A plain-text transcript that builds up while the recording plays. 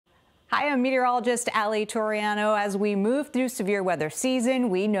Hi, I'm meteorologist Ali Turiano. As we move through severe weather season,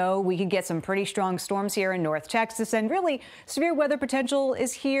 we know we could get some pretty strong storms here in North Texas, and really severe weather potential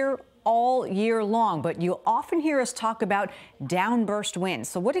is here all year long. But you'll often hear us talk about downburst winds.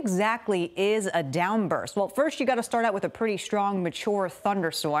 So what exactly is a downburst? Well, first you got to start out with a pretty strong, mature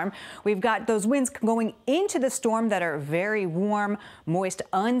thunderstorm. We've got those winds going into the storm that are very warm, moist,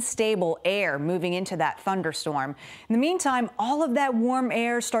 unstable air moving into that thunderstorm. In the meantime, all of that warm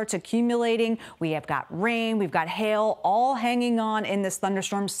air starts accumulating. We have got rain, we've got hail, all hanging on in this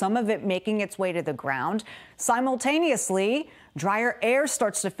thunderstorm, some of it making its way to the ground. Simultaneously, drier air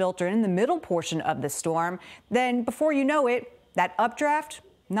starts to filter in the middle portion of the storm. Then before you know it, that updraft,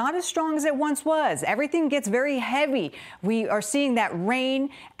 not as strong as it once was. Everything gets very heavy. We are seeing that rain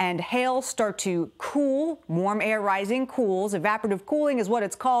and hail start to cool. Warm air rising cools. Evaporative cooling is what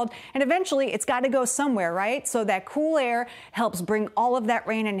it's called. And eventually it's got to go somewhere, right? So that cool air helps bring all of that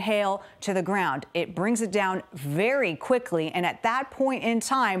rain and hail to the ground. It brings it down very quickly. And at that point in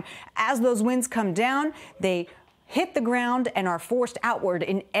time, as those winds come down, they hit the ground and are forced outward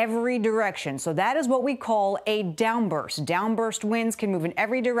in every direction. So that is what we call a downburst. Downburst winds can move in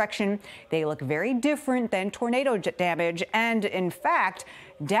every direction. They look very different than tornado damage. And in fact,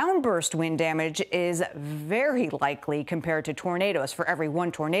 downburst wind damage is very likely compared to tornadoes. For every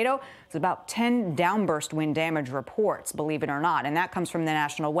one tornado, it's about 10 downburst wind damage reports, believe it or not. And that comes from the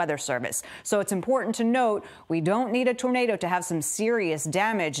National Weather Service. So it's important to note we don't need a tornado to have some serious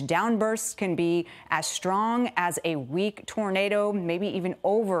damage. Downbursts can be as strong as a weak tornado, maybe even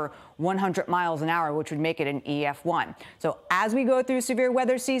over 100 miles an hour, which would make it an EF1. So as we go through severe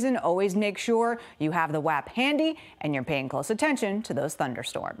weather season, always make sure you have the WAP handy and you're paying close attention to those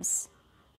thunderstorms.